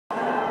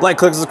Like,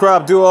 click,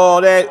 subscribe, do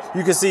all that.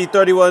 You can see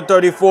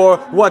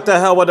 31-34. What the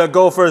hell were the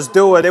Gophers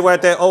doing? They were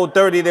at their own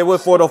 30. They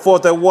went for the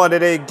 4th and 1. They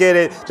didn't get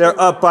it. They're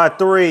up by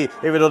 3,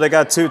 even though they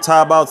got 2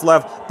 timeouts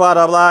left.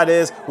 Bottom line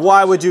is,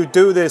 why would you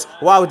do this?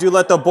 Why would you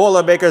let the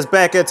Boilermakers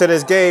back into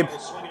this game?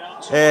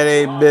 And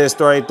they missed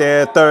right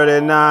there, 3rd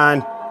and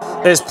 9.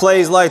 It's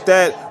plays like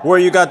that where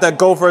you got the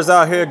Gophers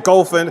out here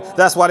golfing.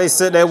 That's why they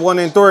sit at 1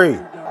 and 3.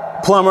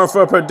 Plummer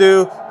for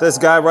Purdue. This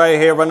guy right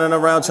here running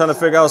around trying to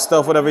figure out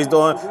stuff, whatever he's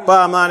doing.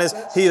 Bottom line is,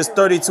 he is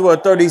 32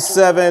 of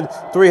 37,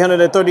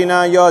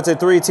 339 yards and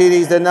 3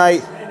 TDs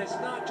tonight.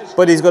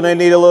 But he's going to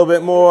need a little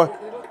bit more.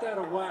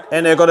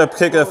 And they're going to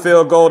kick a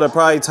field goal to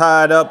probably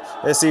tie it up.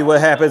 Let's see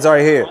what happens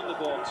right here.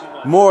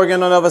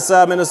 Morgan on the other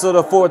side,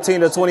 Minnesota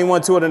 14 of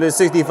 21,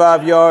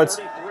 265 yards.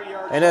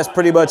 And that's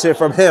pretty much it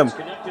from him.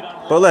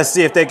 But let's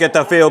see if they get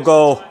the field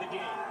goal.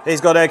 He's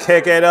going to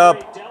kick it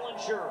up.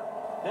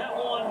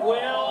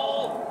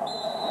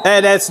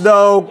 And that's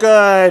no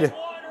good.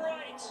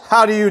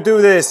 How do you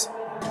do this?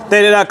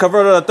 They did not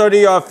convert on a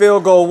 30-yard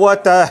field goal.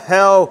 What the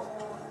hell?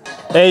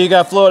 Hey, you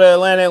got Florida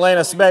Atlantic.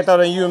 Atlanta smacked out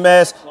on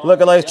UMass.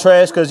 Looking like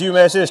trash because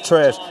UMass is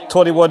trash.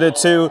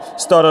 21-2.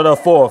 Started the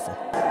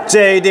 4th.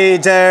 J.D.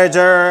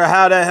 Derringer,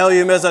 how the hell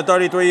you miss a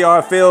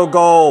 33-yard field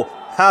goal?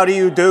 How do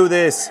you do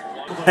this?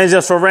 And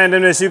just for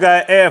randomness, you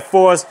got Air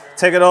Force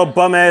taking on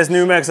bum-ass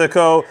New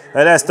Mexico.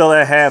 And that's still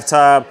at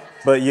halftime.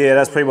 But yeah,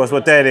 that's pretty much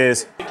what that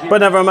is. But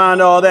never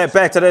mind all that.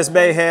 Back to this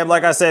mayhem.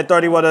 Like I said,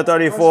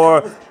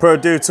 31-34.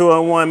 Purdue 2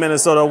 and 1.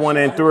 Minnesota 1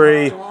 and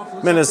 3.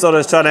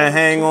 Minnesota's trying to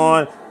hang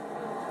on.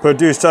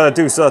 Purdue's trying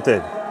to do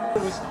something.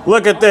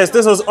 Look at this.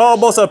 This was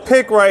almost a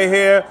pick right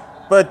here.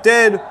 But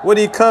then when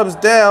he comes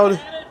down,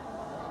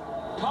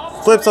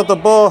 flips up the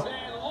ball,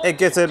 it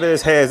gets it in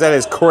his hands. That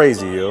is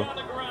crazy, yo.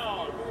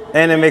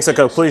 And it makes a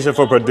completion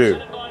for Purdue.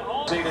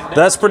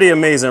 That's pretty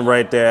amazing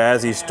right there.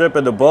 As he's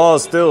stripping, the ball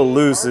still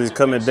loose as he's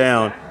coming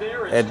down.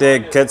 And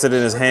then gets it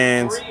in his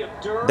hands.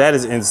 That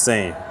is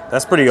insane.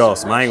 That's pretty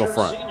awesome. I ain't gonna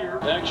front.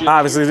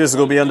 Obviously, this is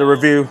gonna be under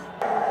review.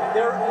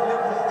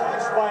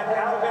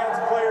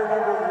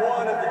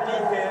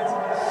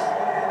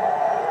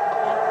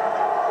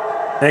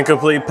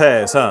 Incomplete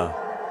pass, huh?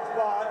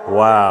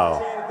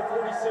 Wow.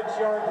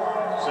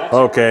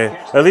 Okay.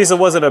 At least it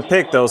wasn't a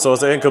pick, though, so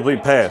it's an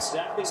incomplete pass.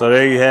 So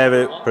there you have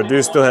it.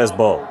 Purdue still has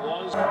ball.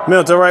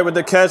 Milton right with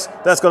the catch.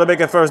 That's going to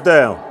make it first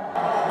down.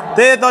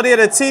 They thought he had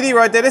a TD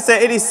right there. They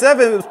said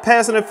 87 was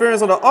pass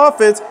interference on the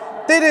offense.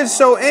 They didn't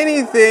show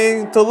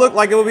anything to look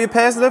like it would be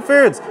pass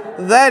interference.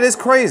 That is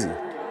crazy.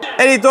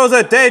 And he throws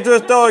a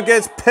dangerous throw and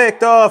gets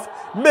picked off.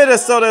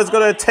 Minnesota is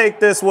going to take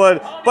this one.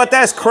 But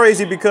that's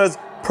crazy because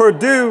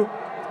Purdue,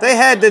 they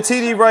had the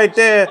TD right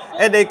there,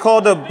 and they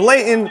called a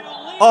blatant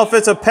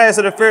offensive pass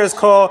interference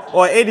call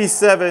on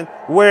 87,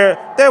 where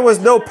there was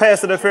no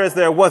pass interference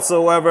there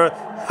whatsoever.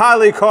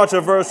 Highly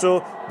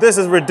controversial. This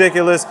is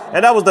ridiculous.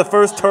 And that was the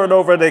first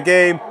turnover of the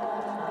game.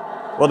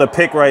 Well, the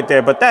pick right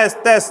there, but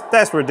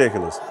that's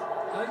ridiculous.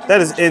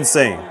 That is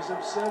insane.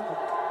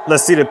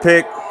 Let's see the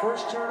pick.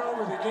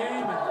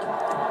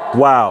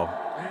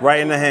 Wow. Right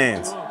in the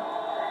hands.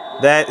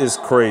 That is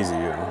crazy,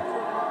 yo.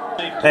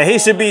 And he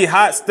should be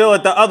hot still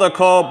at the other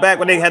call back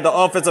when they had the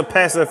offensive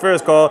pass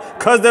interference call,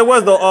 because there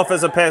was no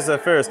offensive pass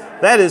interference.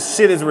 That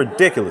shit is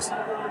ridiculous.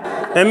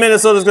 And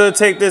Minnesota's going to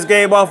take this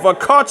game off a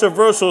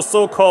controversial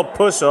so-called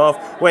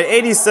push-off when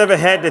 87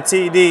 had the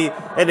TD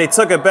and they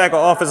took it back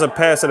on offensive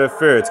pass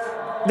interference.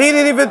 He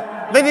didn't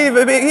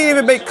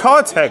even make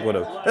contact with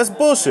him. That's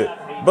bullshit.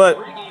 But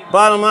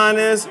bottom line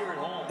is,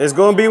 it's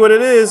going to be what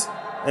it is.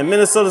 And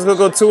Minnesota's going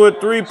to go 2 and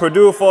 3.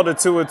 Purdue will fall to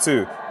 2 and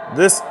 2.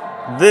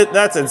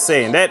 That's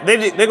insane. They're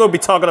going to be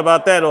talking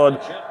about that on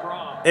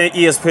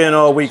ESPN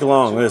all week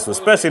long,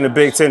 especially in the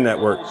Big Ten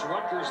Network.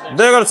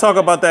 They're going to talk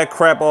about that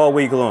crap all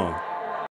week long.